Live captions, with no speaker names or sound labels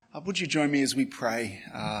Would you join me as we pray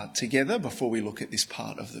together before we look at this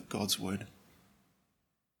part of God's word?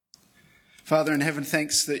 Father in heaven,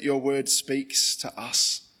 thanks that your word speaks to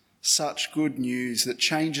us such good news that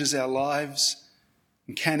changes our lives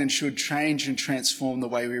and can and should change and transform the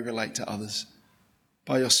way we relate to others.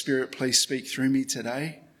 By your Spirit, please speak through me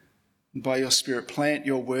today. And by your Spirit, plant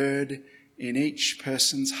your word in each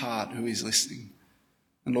person's heart who is listening.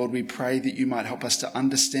 And Lord, we pray that you might help us to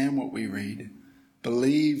understand what we read,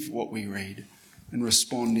 believe what we read, and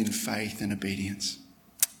respond in faith and obedience.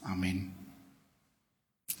 Amen.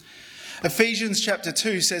 Ephesians chapter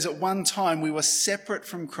 2 says, at one time we were separate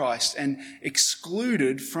from Christ and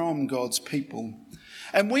excluded from God's people.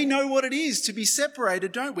 And we know what it is to be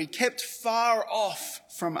separated, don't we? Kept far off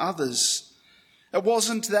from others. It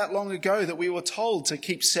wasn't that long ago that we were told to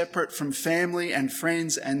keep separate from family and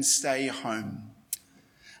friends and stay home.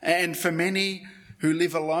 And for many who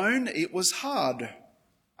live alone, it was hard,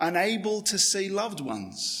 unable to see loved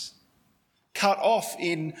ones, cut off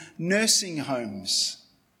in nursing homes.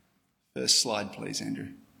 First slide, please, Andrew.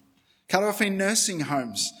 Cut off in nursing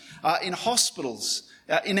homes, in hospitals,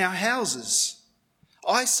 in our houses.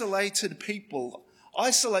 Isolate people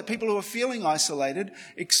who are feeling isolated,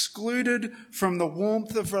 excluded from the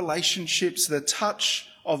warmth of relationships, the touch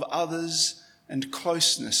of others, and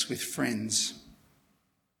closeness with friends.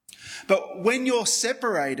 But when you're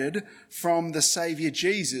separated from the Saviour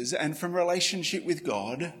Jesus and from relationship with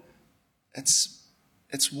God, it's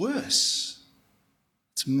worse.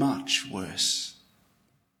 It's much worse.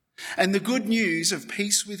 And the good news of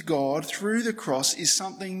peace with God through the cross is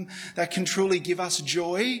something that can truly give us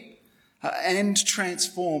joy and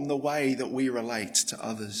transform the way that we relate to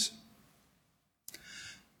others.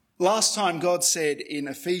 Last time God said in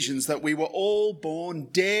Ephesians that we were all born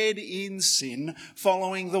dead in sin,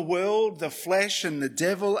 following the world, the flesh and the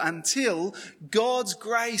devil until God's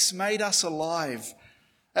grace made us alive.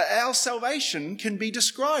 Our salvation can be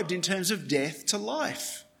described in terms of death to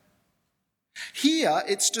life. Here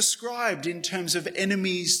it's described in terms of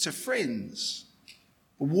enemies to friends,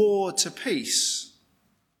 war to peace,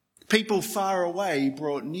 people far away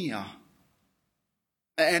brought near.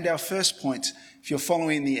 And our first point, if you're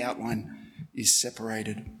following the outline, is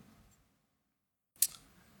separated.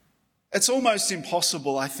 It's almost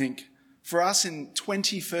impossible, I think, for us in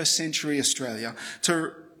 21st century Australia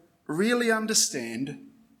to really understand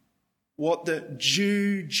what the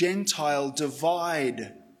Jew-Gentile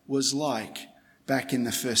divide was like back in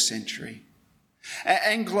the first century.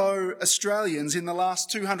 Anglo-Australians in the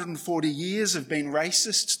last 240 years have been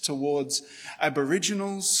racist towards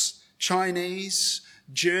Aboriginals, Chinese,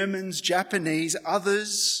 Germans, Japanese,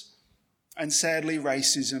 others, and sadly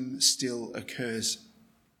racism still occurs.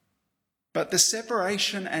 But the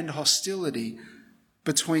separation and hostility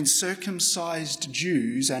between circumcised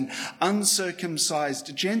Jews and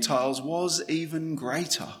uncircumcised Gentiles was even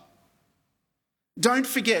greater. Don't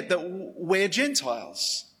forget that we're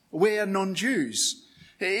Gentiles, we're non-Jews.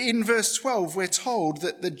 In verse 12, we're told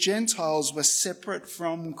that the Gentiles were separate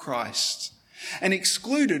from Christ and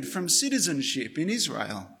excluded from citizenship in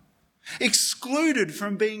Israel, excluded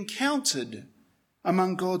from being counted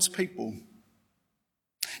among God's people.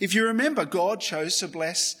 If you remember, God chose to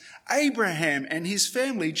bless Abraham and his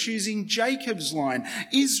family, choosing Jacob's line,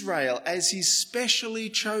 Israel, as his specially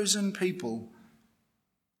chosen people.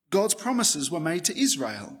 God's promises were made to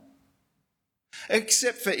Israel.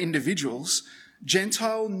 Except for individuals,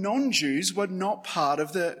 Gentile non-Jews were not part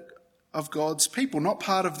of God's people, not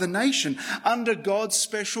part of the nation, under God's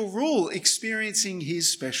special rule, experiencing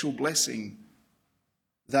his special blessing.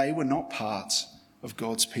 They were not part of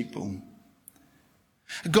God's people.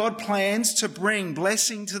 God plans to bring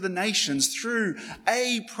blessing to the nations through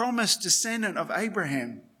a promised descendant of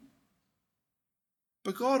Abraham.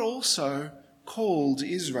 But God also called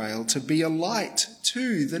Israel to be a light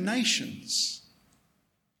to the nations.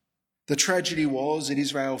 The tragedy was that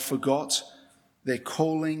Israel forgot their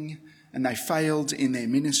calling and they failed in their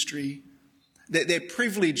ministry. Their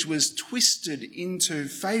privilege was twisted into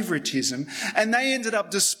favoritism and they ended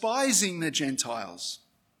up despising the Gentiles.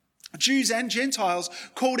 Jews and Gentiles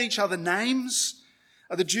called each other names.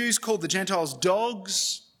 The Jews called the Gentiles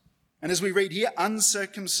dogs, and as we read here,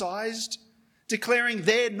 uncircumcised, declaring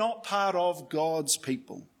they're not part of God's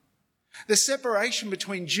people. The separation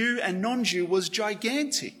between Jew and non-Jew was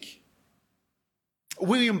gigantic.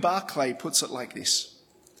 William Barclay puts it like this: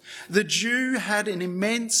 the Jew had an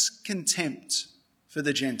immense contempt for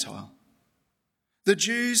the Gentile. The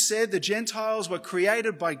Jews said the Gentiles were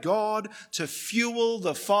created by God to fuel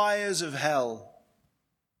the fires of hell.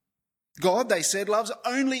 God, they said, loves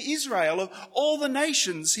only Israel of all the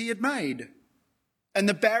nations he had made. And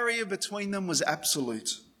the barrier between them was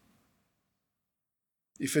absolute.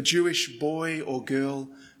 If a Jewish boy or girl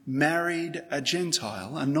married a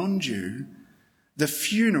Gentile, a non-Jew, the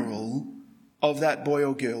funeral of that boy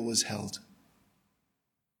or girl was held.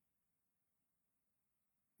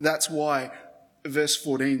 That's why verse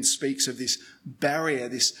 14 speaks of this barrier,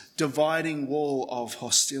 this dividing wall of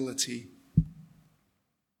hostility.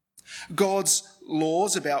 God's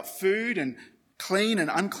laws about food and clean and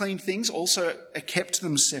unclean things also kept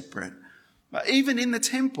them separate. But even in the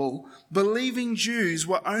temple, believing Jews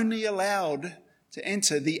were only allowed to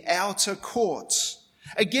enter the outer courts,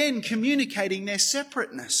 again communicating their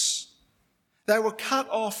separateness. They were cut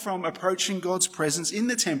off from approaching God's presence in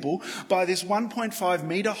the temple by this 1.5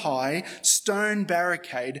 metre high stone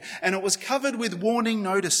barricade, and it was covered with warning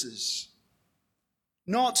notices.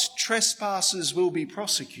 Not trespassers will be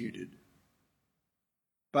prosecuted,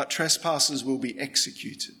 but trespassers will be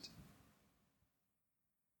executed.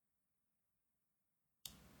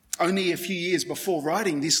 Only a few years before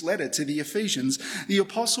writing this letter to the Ephesians, the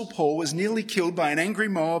Apostle Paul was nearly killed by an angry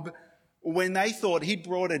mob when they thought he'd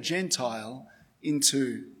brought a Gentile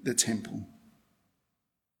into the temple.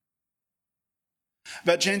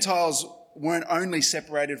 But Gentiles weren't only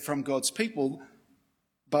separated from God's people,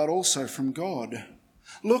 but also from God.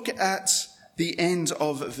 Look at the end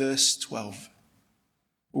of verse 12.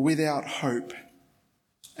 Without hope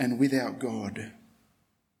and without God.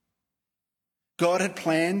 God had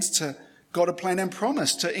planned and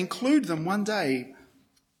promised to include them one day.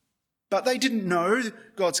 But they didn't know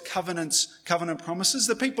God's covenant promises.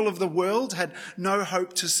 The people of the world had no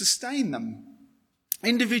hope to sustain them.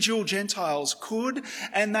 Individual Gentiles could,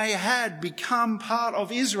 and they had become part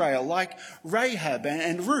of Israel, like Rahab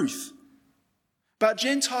and Ruth. But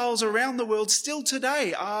Gentiles around the world still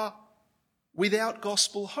today are without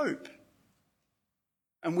gospel hope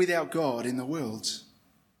and without God in the world.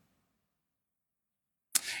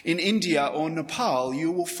 In India or Nepal,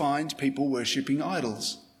 you will find people worshipping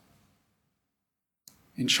idols.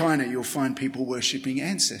 In China, you'll find people worshipping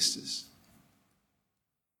ancestors.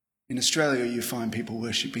 In Australia, you find people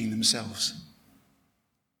worshipping themselves.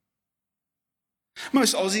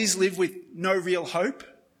 Most Aussies live with no real hope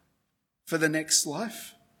for the next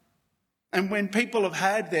life. And when people have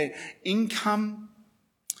had their income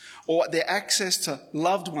or their access to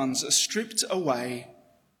loved ones stripped away,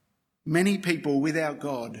 many people without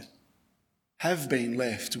God have been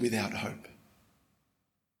left without hope.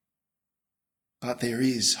 But there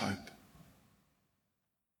is hope.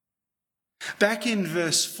 Back in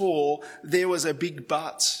verse 4, there was a big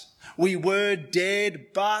but. We were dead,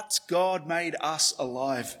 but God made us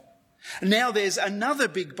alive. Now there's another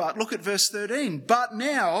big but. Look at verse 13. But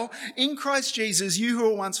now, in Christ Jesus, you who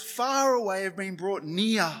were once far away have been brought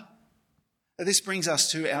near. This brings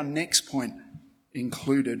us to our next point,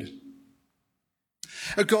 included.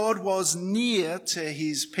 God was near to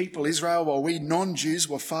his people Israel while we non-Jews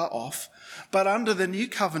were far off. But under the new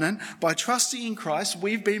covenant, by trusting in Christ,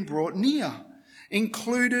 we've been brought near,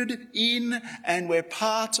 included in, and we're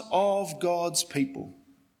part of God's people.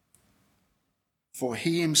 For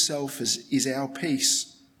he himself is our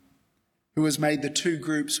peace, who has made the two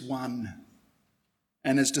groups one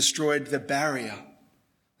and has destroyed the barrier,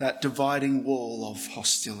 that dividing wall of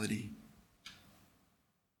hostility.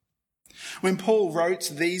 When Paul wrote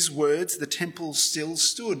these words, the temple still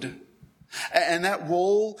stood. And that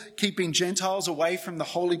wall keeping Gentiles away from the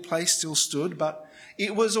holy place still stood, but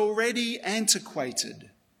it was already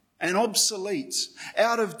antiquated and obsolete,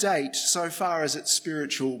 out of date so far as its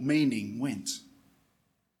spiritual meaning went.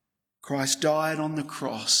 Christ died on the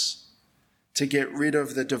cross to get rid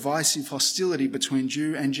of the divisive hostility between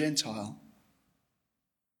Jew and Gentile,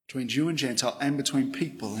 and between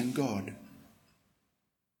people and God.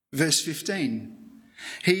 Verse 15,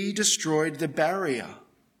 he destroyed the barrier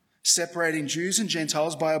separating Jews and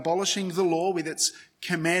Gentiles by abolishing the law with its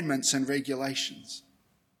commandments and regulations.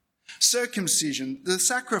 Circumcision, the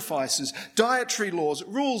sacrifices, dietary laws,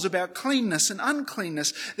 rules about cleanness and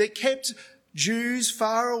uncleanness that kept Jews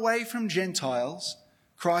far away from Gentiles,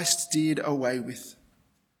 Christ did away with.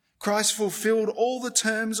 Christ fulfilled all the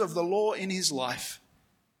terms of the law in his life.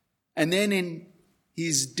 And then in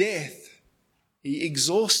his death, he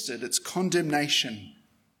exhausted its condemnation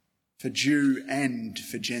for Jew and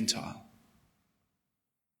for Gentile.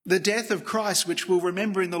 The death of Christ, which we'll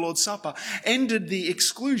remember in the Lord's Supper, ended the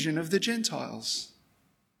exclusion of the Gentiles.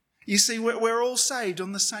 You see, we're all saved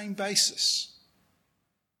on the same basis.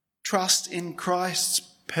 Trust in Christ's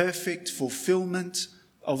perfect fulfillment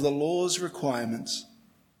of the law's requirements,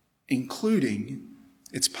 including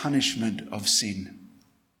its punishment of sin.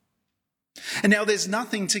 And now there's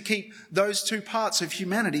nothing to keep those two parts of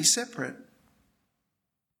humanity separate.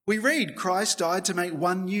 We read Christ died to make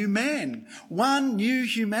one new man, one new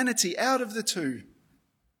humanity out of the two.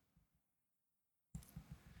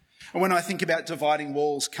 And when I think about dividing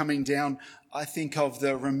walls coming down, I think of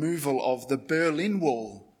the removal of the Berlin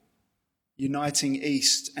Wall, uniting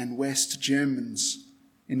East and West Germans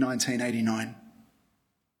in 1989.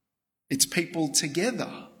 Its people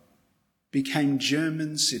together became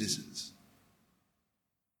German citizens.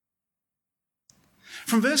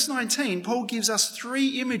 From verse 19, Paul gives us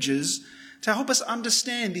three images to help us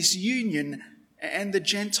understand this union and the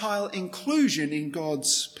Gentile inclusion in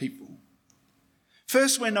God's people.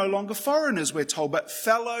 First, we're no longer foreigners, we're told, but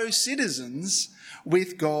fellow citizens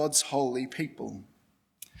with God's holy people.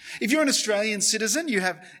 If you're an Australian citizen, you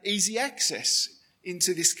have easy access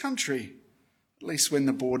into this country, at least when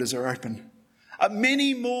the borders are open.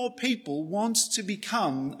 Many more people want to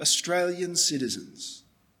become Australian citizens.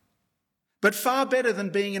 But far better than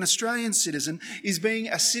being an Australian citizen is being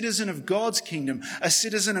a citizen of God's kingdom, a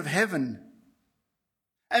citizen of heaven.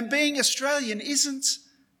 And being Australian isn't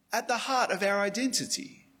at the heart of our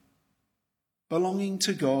identity. Belonging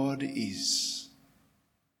to God is.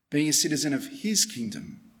 Being a citizen of his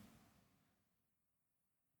kingdom.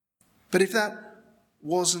 But if that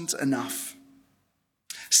wasn't enough,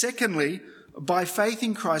 secondly, by faith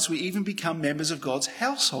in Christ, we even become members of God's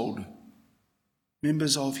household,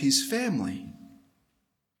 members of his family.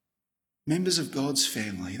 Members of God's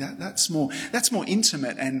family. That's more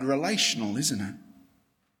intimate and relational, isn't it?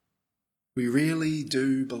 We really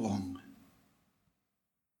do belong.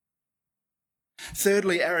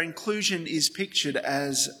 Thirdly, our inclusion is pictured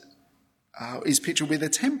with a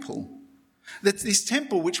temple. This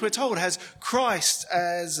temple, which we're told has Christ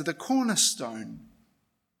as the cornerstone.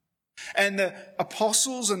 And the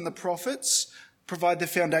apostles and the prophets provide the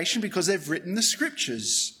foundation because they've written the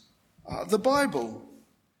scriptures, the Bible.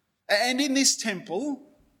 And in this temple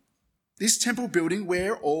building,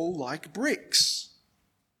 we're all like bricks.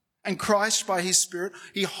 And Christ, by his Spirit,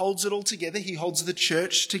 he holds it all together. He holds the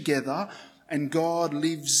church together, and God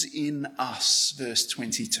lives in us, verse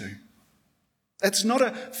 22. It's not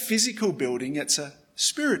a physical building, it's a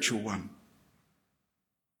spiritual one.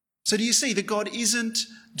 So do you see that God isn't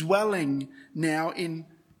dwelling now in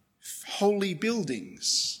holy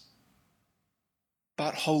buildings,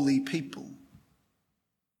 but holy people?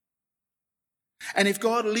 And if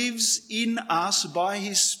God lives in us by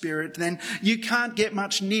his Spirit, then you can't get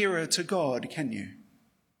much nearer to God, can you?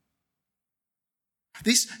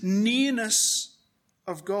 This nearness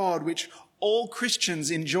of God, which all Christians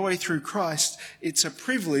enjoy through Christ, it's a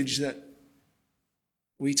privilege that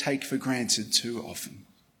we take for granted too often.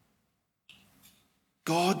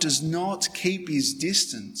 God does not keep his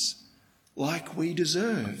distance like we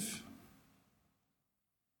deserve.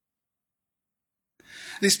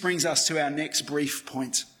 This brings us to our next brief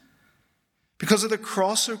point. Because of the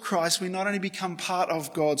cross of Christ, we not only become part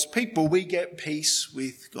of God's people, we get peace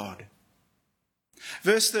with God.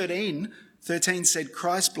 Verse 13 said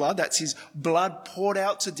Christ's blood, that's his blood poured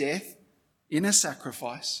out to death in a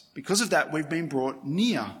sacrifice. Because of that, we've been brought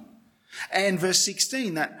near. And verse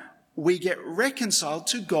 16, that we get reconciled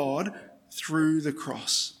to God through the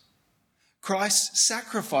cross. Christ's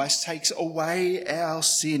sacrifice takes away our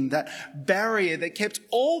sin, that barrier that kept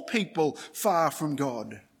all people far from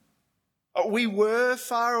God. We were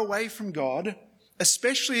far away from God,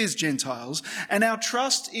 especially as Gentiles, and our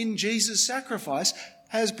trust in Jesus' sacrifice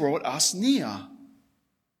has brought us near.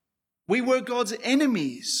 We were God's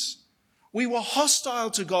enemies. We were hostile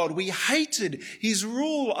to God. We hated his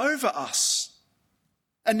rule over us.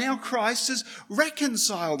 And now Christ has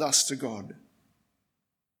reconciled us to God.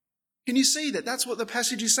 Can you see that? That's what the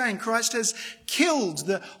passage is saying. Christ has killed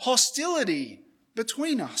the hostility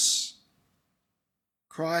between us.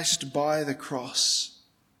 Christ, by the cross,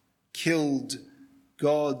 killed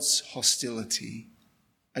God's hostility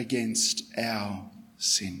against our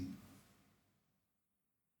sin.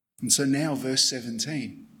 And so now, verse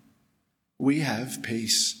 17, we have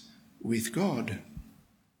peace with God.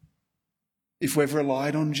 If we've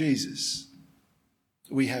relied on Jesus,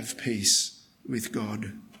 we have peace with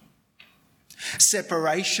God.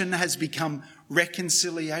 Separation has become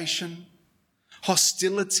reconciliation.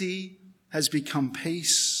 Hostility has become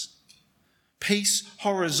peace. Peace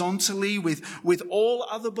horizontally with all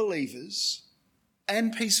other believers,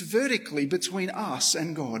 and peace vertically between us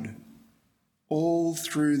and God, all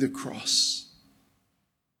through the cross.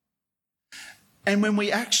 And when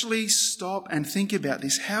we actually stop and think about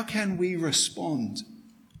this, how can we respond?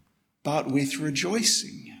 But with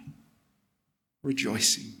rejoicing.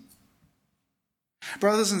 Rejoicing.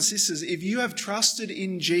 Brothers and sisters, if you have trusted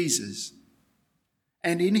in Jesus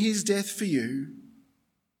and in his death for you,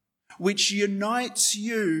 which unites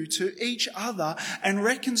you to each other and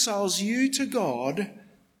reconciles you to God,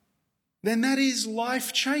 then that is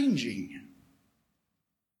life-changing.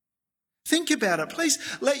 Think about it. Please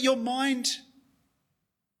let your mind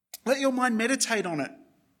meditate on it.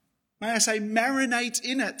 May I say, marinate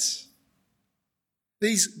in it.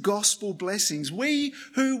 These gospel blessings. We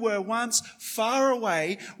who were once far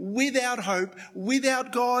away, without hope,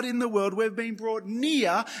 without God in the world, we've been brought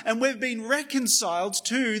near and we've been reconciled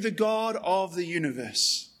to the God of the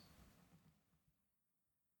universe.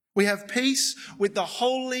 We have peace with the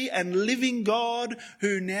holy and living God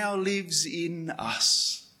who now lives in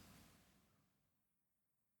us.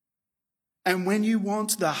 And when you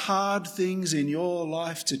want the hard things in your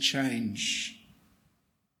life to change,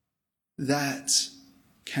 that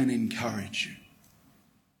can encourage you.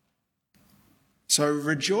 So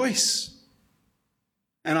rejoice.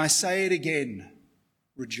 And I say it again,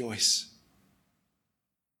 rejoice.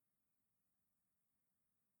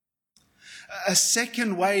 A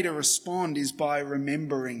second way to respond is by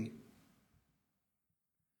remembering.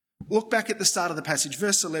 Look back at the start of the passage,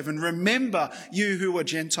 verse 11, remember you who are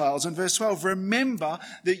Gentiles. And verse 12, remember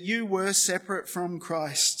that you were separate from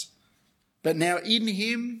Christ. But now in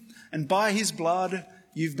him and by his blood,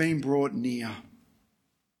 you've been brought near.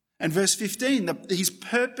 And verse 15, his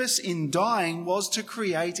purpose in dying was to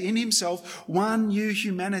create in himself one new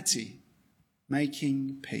humanity,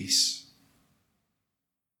 making peace.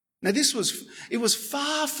 Now it was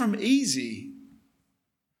far from easy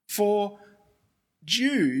for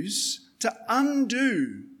Jews to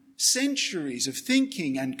undo centuries of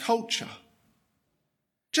thinking and culture.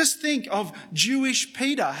 Just think of Jewish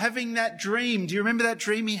Peter having that dream. Do you remember that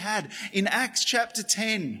dream he had in Acts chapter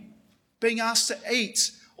 10? Being asked to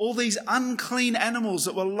eat all these unclean animals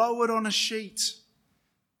that were lowered on a sheet.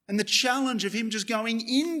 And the challenge of him just going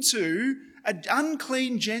into an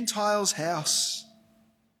unclean Gentile's house.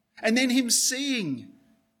 And then him seeing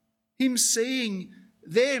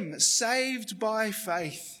them saved by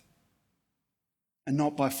faith and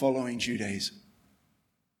not by following Judaism.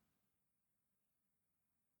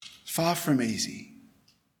 Far from easy.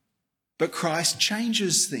 But Christ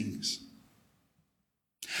changes things.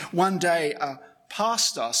 One day, a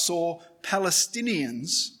pastor saw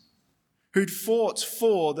Palestinians who'd fought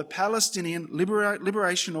for the Palestinian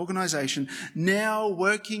Liberation Organization now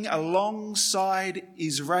working alongside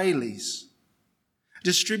Israelis,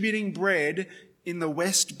 distributing bread in the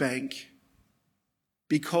West Bank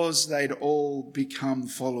because they'd all become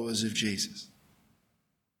followers of Jesus.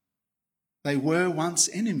 They were once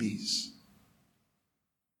enemies,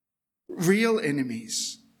 real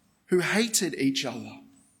enemies who hated each other.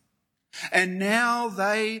 And now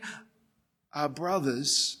they are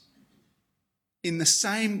brothers in the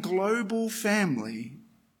same global family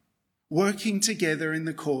working together in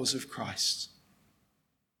the cause of Christ.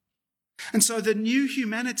 And so the new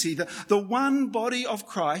humanity, the one body of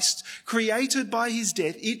Christ created by his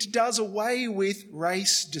death, it does away with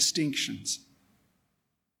race distinctions.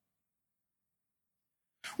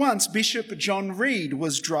 Once Bishop John Reed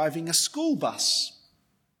was driving a school bus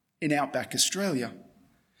in outback Australia,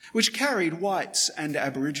 which carried whites and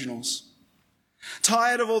Aboriginals.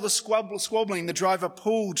 Tired of all the squabbling, the driver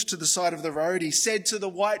pulled to the side of the road. He said to the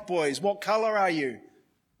white boys, "What colour are you?"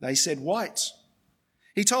 They said, "White."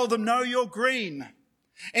 He told them, "No, you're green.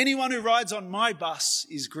 Anyone who rides on my bus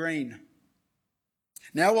is green."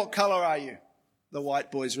 "Now what colour are you?" The white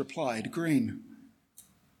boys replied, "Green."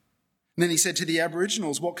 And then he said to the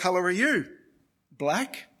Aboriginals, "What colour are you?"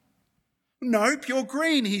 "Black." "Nope, you're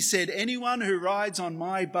green," he said. "Anyone who rides on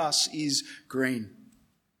my bus is green."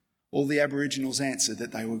 All the Aboriginals answered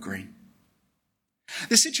that they were green.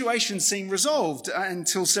 The situation seemed resolved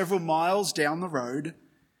until several miles down the road,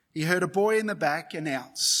 he heard a boy in the back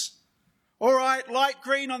announce, "All right, light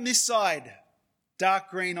green on this side, dark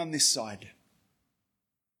green on this side."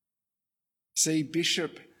 See,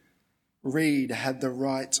 Bishop Reed had the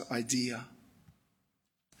right idea.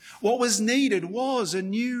 What was needed was a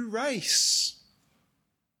new race,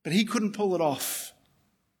 but he couldn't pull it off.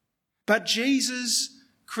 But Jesus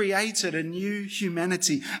created a new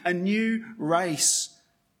humanity, a new race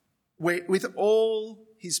with all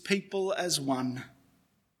his people as one.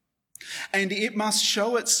 And it must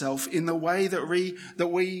show itself in the way that we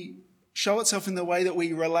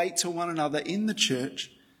relate to one another in the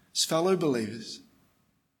church as fellow believers,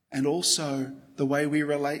 and also the way we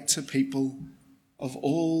relate to people of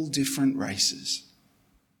all different races.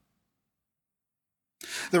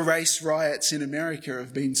 The race riots in America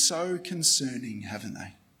have been so concerning, haven't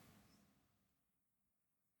they?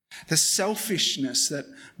 the selfishness that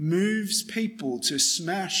moves people to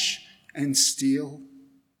smash and steal,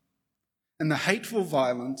 and the hateful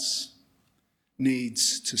violence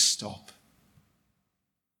needs to stop.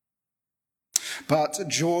 But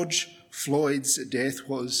George Floyd's death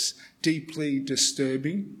was deeply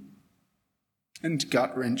disturbing and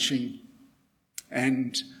gut-wrenching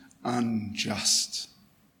and unjust.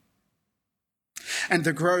 And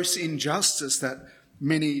the gross injustice that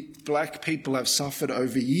many black people have suffered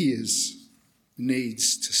over years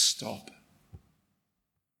needs to stop.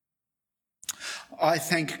 I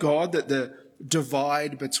thank God that the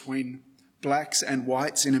divide between blacks and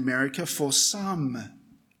whites in America, for some,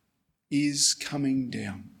 is coming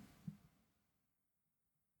down.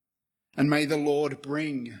 And may the Lord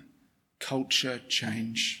bring culture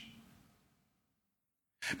change.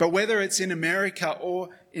 But whether it's in America or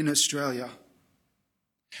in Australia,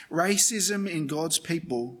 racism in God's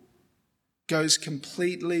people goes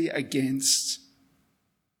completely against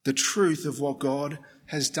the truth of what God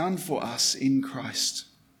has done for us in Christ.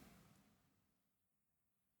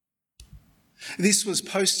 This was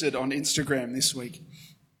posted on Instagram this week.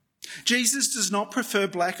 Jesus does not prefer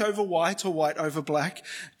black over white or white over black.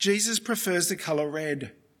 Jesus prefers the colour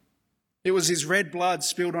red. It was his red blood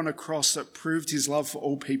spilled on a cross that proved his love for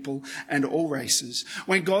all people and all races.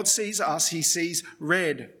 When God sees us, he sees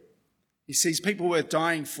red. He sees people worth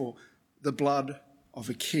dying for. The blood of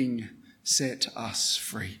a king set us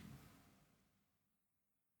free.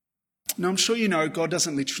 Now, I'm sure you know God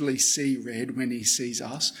doesn't literally see red when he sees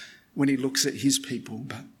us, when he looks at his people,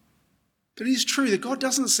 but it is true that God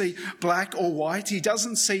doesn't see black or white. He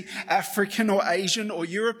doesn't see African or Asian or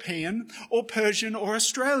European or Persian or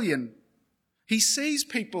Australian. He sees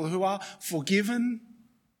people who are forgiven,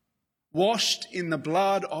 washed in the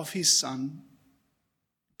blood of his Son,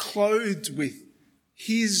 clothed with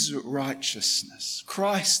his righteousness,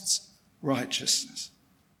 Christ's righteousness.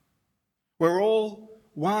 We're all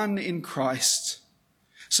one in Christ.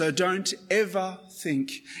 So don't ever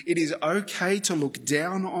think it is okay to look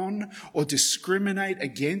down on or discriminate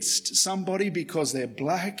against somebody because they're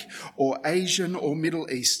black or Asian or Middle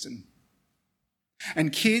Eastern.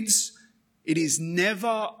 And kids, it is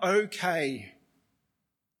never okay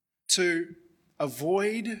to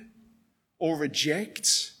avoid or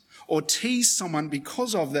reject or tease someone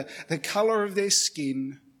because of the colour of their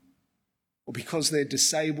skin or because they're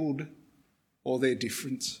disabled or they're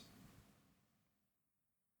different.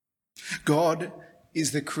 God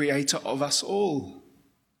is the creator of us all.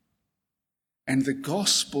 And the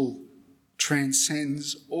gospel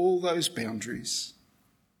transcends all those boundaries.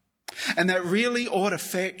 And that really ought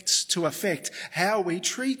to affect how we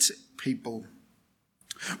treat people.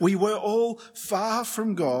 We were all far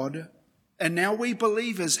from God, and now we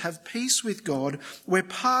believers have peace with God. We're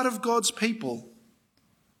part of God's people.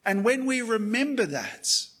 And when we remember that,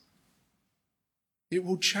 it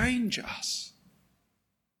will change us.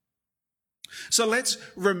 So let's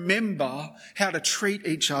remember how to treat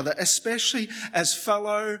each other, especially as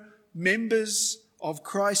fellow members of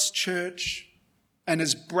Christ's church and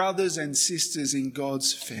as brothers and sisters in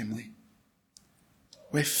God's family.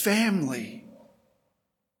 We're family.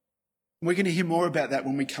 We're going to hear more about that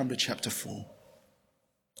when we come to chapter 4.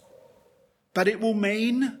 But it will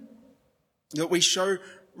mean that we show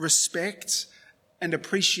respect and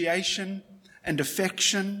appreciation and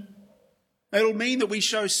affection. It'll mean that we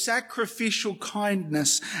show sacrificial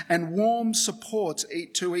kindness and warm support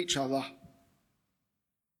to each other.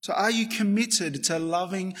 So are you committed to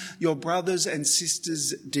loving your brothers and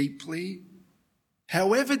sisters deeply,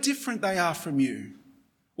 however different they are from you,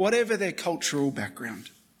 whatever their cultural background?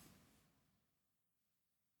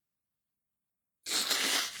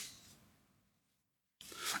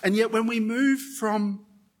 And yet when we move from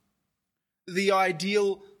the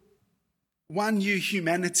ideal one new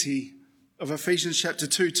humanity of Ephesians chapter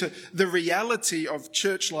 2 to the reality of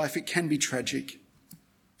church life, it can be tragic.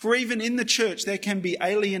 For even in the church, there can be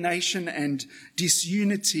alienation and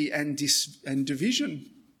disunity and division.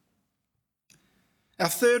 Our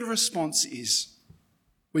third response is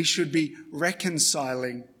we should be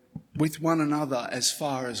reconciling with one another as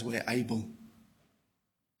far as we're able.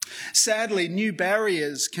 Sadly, new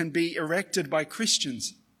barriers can be erected by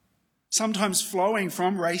Christians, sometimes flowing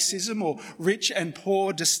from racism or rich and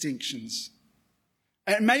poor distinctions.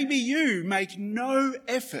 And maybe you make no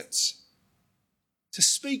effort to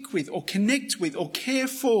speak with or connect with or care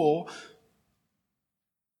for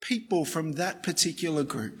people from that particular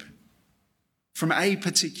group, from a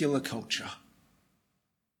particular culture.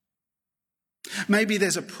 Maybe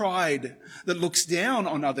there's a pride that looks down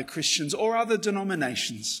on other Christians or other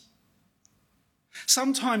denominations.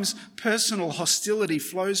 Sometimes personal hostility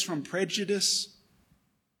flows from prejudice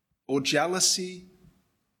or jealousy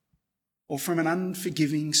or from an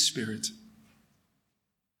unforgiving spirit.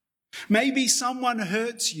 Maybe someone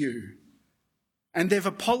hurts you and they've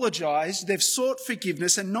apologized, they've sought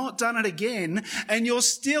forgiveness and not done it again, and you're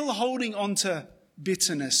still holding on to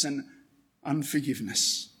bitterness and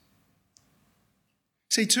unforgiveness.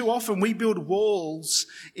 See, too often we build walls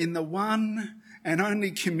in the one and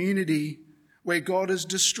only community where God has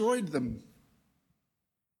destroyed them.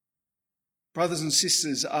 Brothers and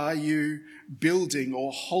sisters, are you building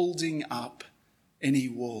or holding up any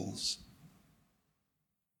walls?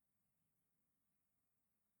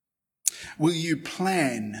 Will you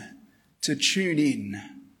plan to tune in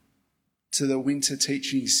to the winter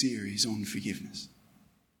teaching series on forgiveness?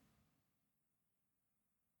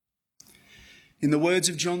 In the words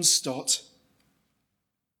of John Stott,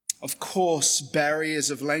 of course,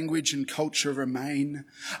 barriers of language and culture remain.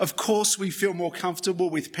 Of course, we feel more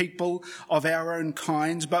comfortable with people of our own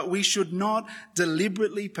kind, but we should not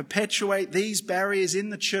deliberately perpetuate these barriers in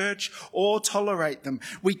the church or tolerate them.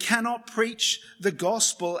 We cannot preach the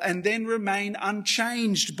gospel and then remain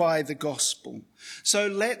unchanged by the gospel. So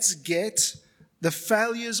let's get the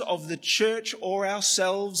failures of the church or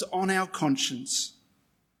ourselves on our conscience,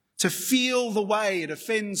 to feel the way it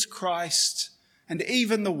offends Christ and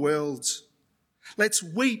even the world. Let's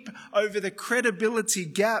weep over the credibility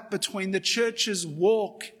gap between the church's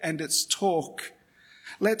walk and its talk.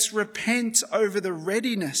 Let's repent over the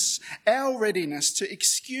readiness, our readiness to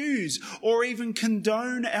excuse or even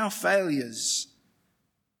condone our failures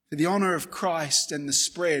for the honour of Christ and the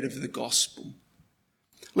spread of the gospel.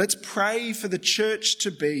 Let's pray for the church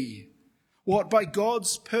to be what by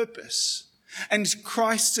God's purpose and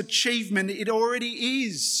Christ's achievement it already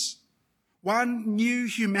is. One new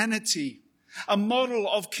humanity, a model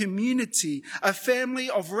of community, a family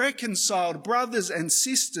of reconciled brothers and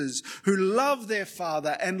sisters who love their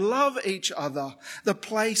Father and love each other, the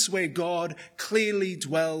place where God clearly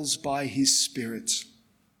dwells by his Spirit.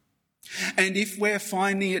 And if we're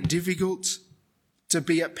finding it difficult to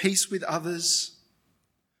be at peace with others,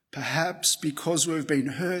 perhaps because we've been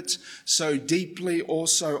hurt so deeply or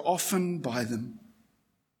so often by them,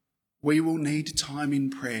 we will need time in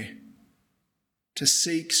prayer to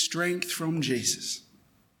seek strength from Jesus,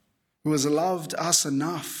 who has loved us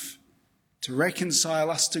enough to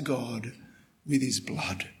reconcile us to God with his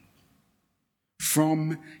blood.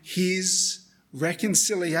 From his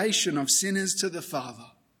reconciliation of sinners to the Father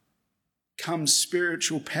comes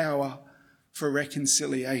spiritual power for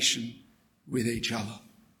reconciliation with each other.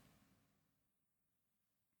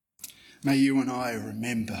 May you and I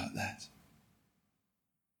remember that.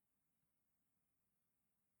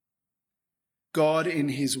 God in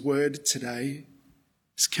his word today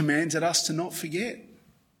has commanded us to not forget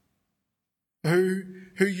who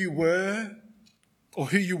you were or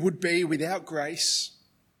who you would be without grace,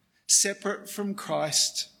 separate from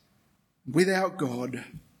Christ, without God.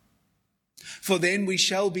 For then we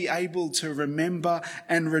shall be able to remember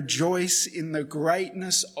and rejoice in the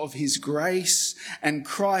greatness of his grace and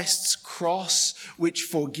Christ's cross, which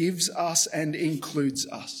forgives us and includes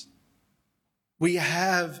us. We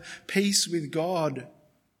have peace with God.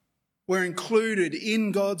 We're included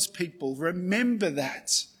in God's people. Remember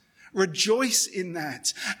that. Rejoice in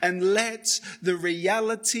that. And let the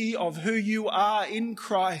reality of who you are in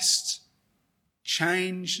Christ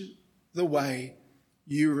change the way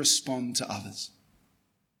you respond to others.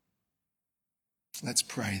 Let's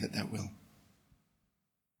pray that will.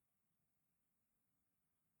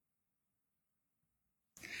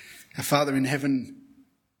 Our Father in heaven,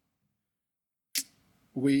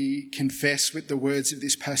 we confess with the words of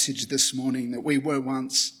this passage this morning that we were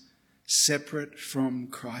once separate from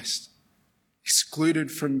Christ,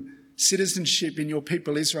 excluded from citizenship in your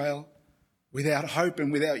people Israel, without hope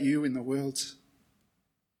and without you in the world.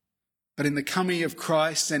 But in the coming of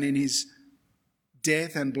Christ and in his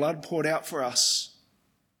death and blood poured out for us,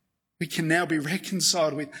 we can now be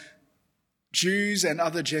reconciled with Jews and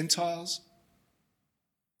other Gentiles,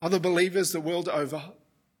 other believers the world over,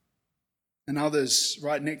 and others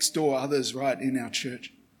right next door, others right in our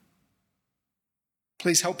church.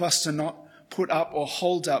 Please help us to not put up or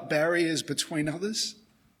hold up barriers between others.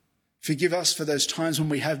 Forgive us for those times when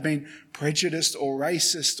we have been prejudiced or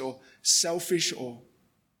racist or selfish or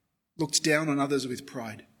looked down on others with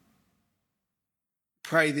pride.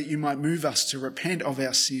 Pray that you might move us to repent of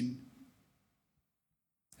our sin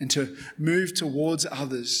and to move towards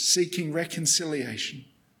others, seeking reconciliation.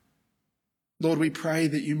 Lord, we pray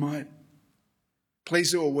that you might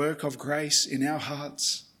please do a work of grace in our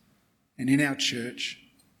hearts and in our church,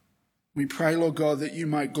 We pray, Lord God, that you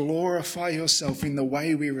might glorify yourself in the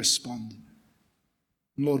way we respond.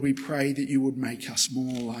 Lord, we pray that you would make us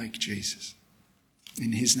more like Jesus.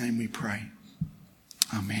 In his name we pray.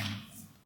 Amen.